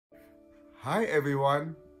Hi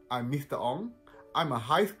everyone, I'm Mr. Ong. I'm a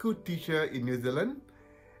high school teacher in New Zealand,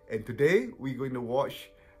 and today we're going to watch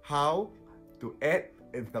how to add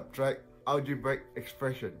and subtract algebraic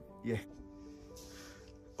expression. Yes.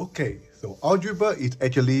 Okay, so algebra is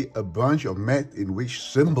actually a branch of math in which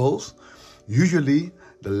symbols, usually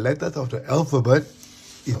the letters of the alphabet,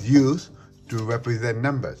 is used to represent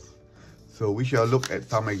numbers. So we shall look at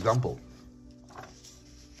some examples.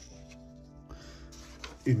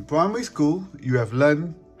 In primary school, you have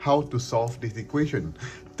learned how to solve this equation.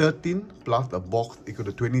 13 plus a box equal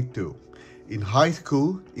to 22. In high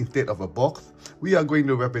school, instead of a box, we are going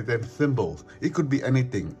to represent symbols. It could be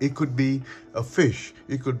anything. It could be a fish.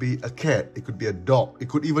 It could be a cat. It could be a dog. It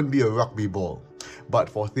could even be a rugby ball. But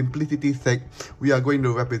for simplicity's sake, we are going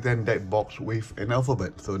to represent that box with an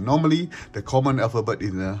alphabet. So normally, the common alphabet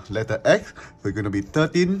is the letter X. So it's going to be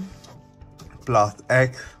 13 plus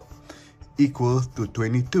X equals to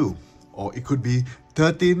 22, or it could be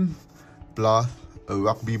 13 plus a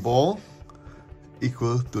rugby ball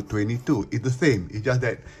equals to 22. It's the same, it's just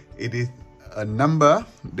that it is a number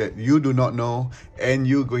that you do not know and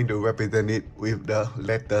you're going to represent it with the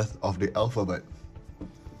letters of the alphabet.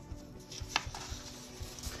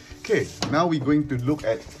 Okay, now we're going to look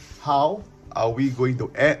at how are we going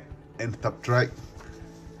to add and subtract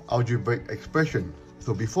algebraic expression.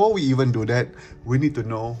 So before we even do that, we need to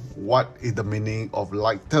know what is the meaning of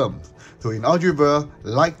like terms. So in algebra,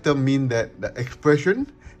 like term means that the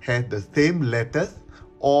expression has the same letters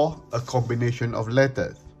or a combination of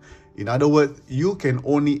letters. In other words, you can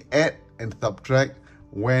only add and subtract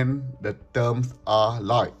when the terms are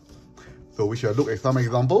like. So we shall look at some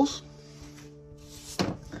examples.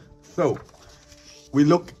 So we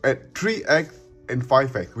look at 3x and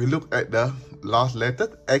 5x. We look at the last letters,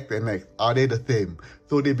 x and x. Are they the same?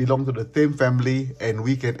 So they belong to the same family and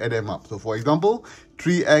we can add them up. So for example,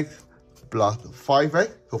 3x plus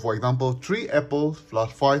 5x. So for example, 3 apples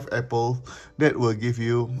plus 5 apples, that will give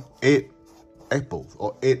you 8 apples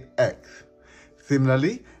or 8x.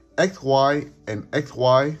 Similarly, xy and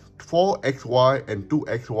xy, 4xy and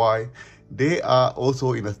 2xy, they are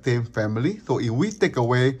also in the same family. So if we take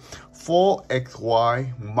away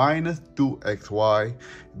 4xy minus 2xy,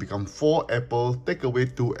 it becomes 4 apples, take away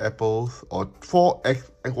 2 apples, or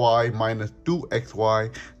 4xy minus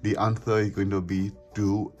 2xy, the answer is going to be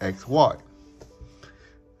 2xy.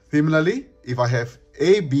 Similarly, if I have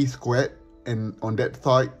ab squared and on that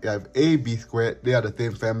side I have ab squared, they are the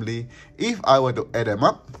same family. If I were to add them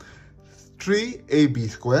up, 3ab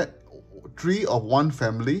squared, 3 of one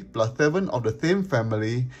family plus 7 of the same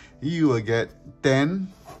family, you will get 10ab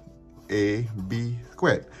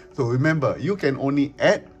squared. So remember, you can only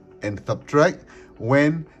add and subtract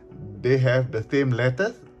when they have the same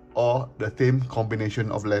letters or the same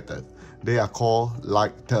combination of letters. They are called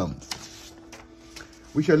like terms.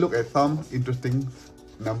 We shall look at some interesting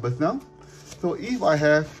numbers now. So if I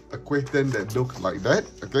have a question that looks like that,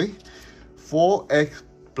 okay, 4x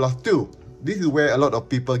plus 2. This is where a lot of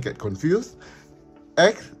people get confused.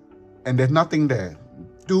 X and there's nothing there.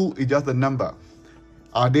 2 is just a number.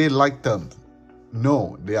 Are they like terms?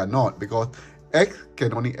 No, they are not, because x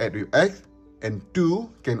can only add with x and 2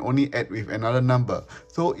 can only add with another number.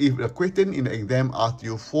 So if the question in the exam asks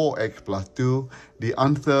you 4x plus 2, the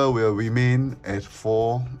answer will remain as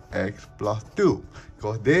 4x plus 2,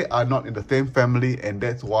 because they are not in the same family and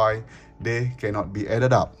that's why they cannot be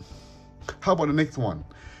added up. How about the next one?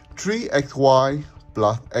 3xy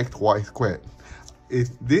plus xy squared.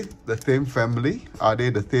 Is this the same family? Are they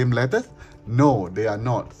the same letters? No, they are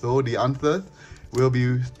not. So the answers will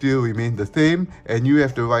be still remain the same, and you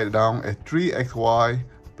have to write it down as 3xy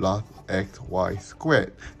plus xy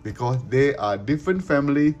squared, because they are different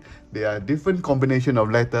families, they are different combination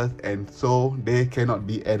of letters, and so they cannot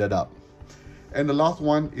be added up. And the last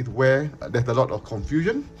one is where there's a lot of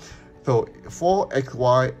confusion. So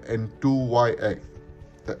 4xy and 2yx.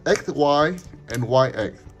 The xy and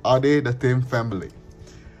yx, are they the same family?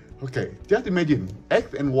 Okay, just imagine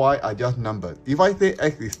x and y are just numbers. If I say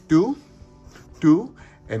x is 2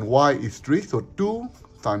 and y is 3, so 2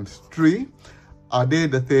 times 3, are they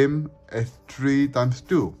the same as 3 times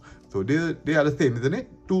 2? So they are the same, isn't it?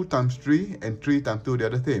 2 times 3 and 3 times 2, they are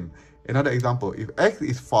the same. Another example, if x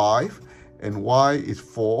is 5 and y is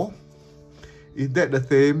 4, is that the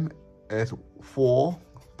same as 4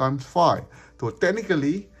 times 5? So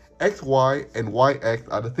technically, xy and yx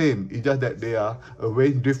are the same. It's just that they are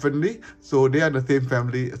arranged differently. So they are the same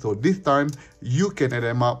family. So this time, you can add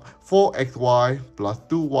them up. 4xy plus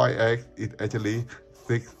 2yx is actually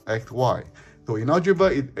 6xy. So in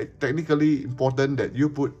algebra, it's technically important that you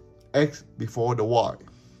put x before the y.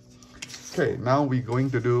 Okay, now we're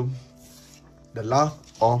going to do the last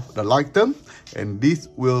of the like term, and this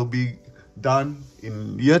will be done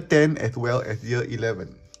in year 10 as well as year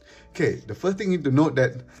 11. Okay, the first thing you need to note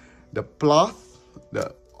that the plus,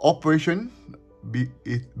 the operation,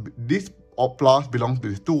 this plus belongs to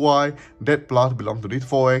this 2y, that plus belongs to this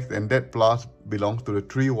 4x, and that plus belongs to the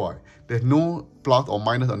 3y. There's no plus or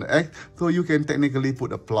minus on the x, so you can technically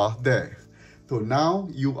put a plus there. So now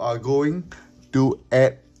you are going to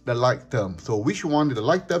add the like term. So which one is the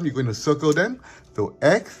like term? You're going to circle them. So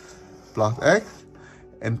x plus x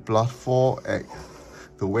and plus 4x.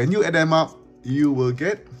 So when you add them up, you will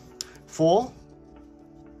get 4x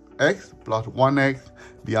plus 1x.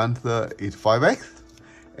 The answer is 5x.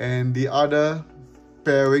 And the other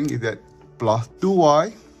pairing is that plus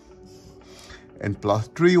 2y and plus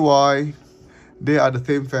 3y. They are the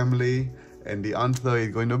same family, and the answer is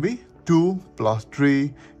going to be 2 plus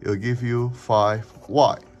 3 will give you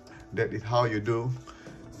 5y. That is how you do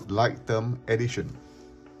like term addition.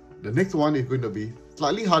 The next one is going to be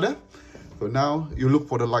slightly harder. So now you look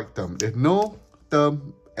for the like term. There's no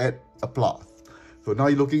term at a plus. So now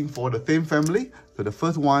you're looking for the same family. So the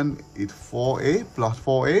first one is 4a plus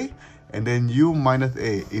 4a, and then u minus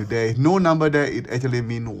a. If there is no number there, it actually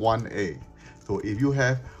means 1a. So if you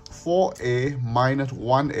have 4a minus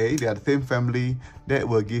 1a, they are the same family, that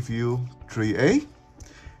will give you 3a.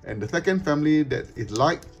 And the second family that is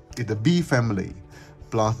like is the b family,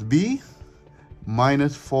 plus b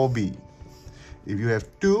minus 4b. If you have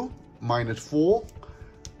 2 minus 4,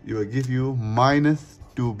 it will give you minus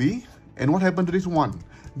 2b. And what happened to this one?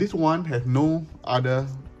 This one has no other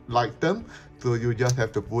like term, so you just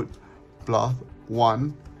have to put plus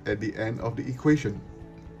 1 at the end of the equation.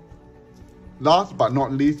 Last but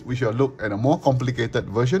not least, we shall look at a more complicated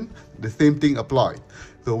version. The same thing applies.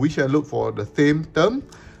 So we shall look for the same term.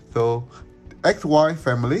 So xy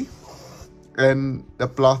family and the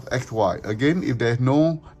plus xy. Again, if there is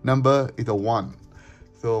no number, it's a 1.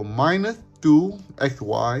 So minus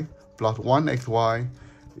 2xy plus 1xy,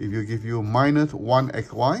 if you give you minus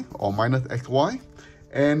 1xy or minus xy.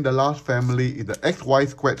 And the last family is the xy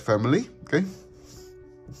squared family. Okay.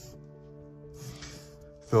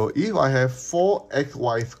 So if I have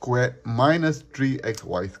 4xy squared minus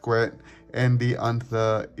 3xy squared, and the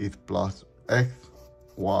answer is plus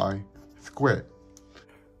xy squared.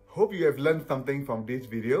 Hope you have learned something from this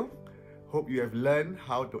video. Hope you have learned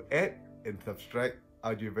how to add and subtract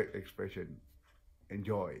algebraic expression.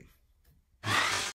 Enjoy.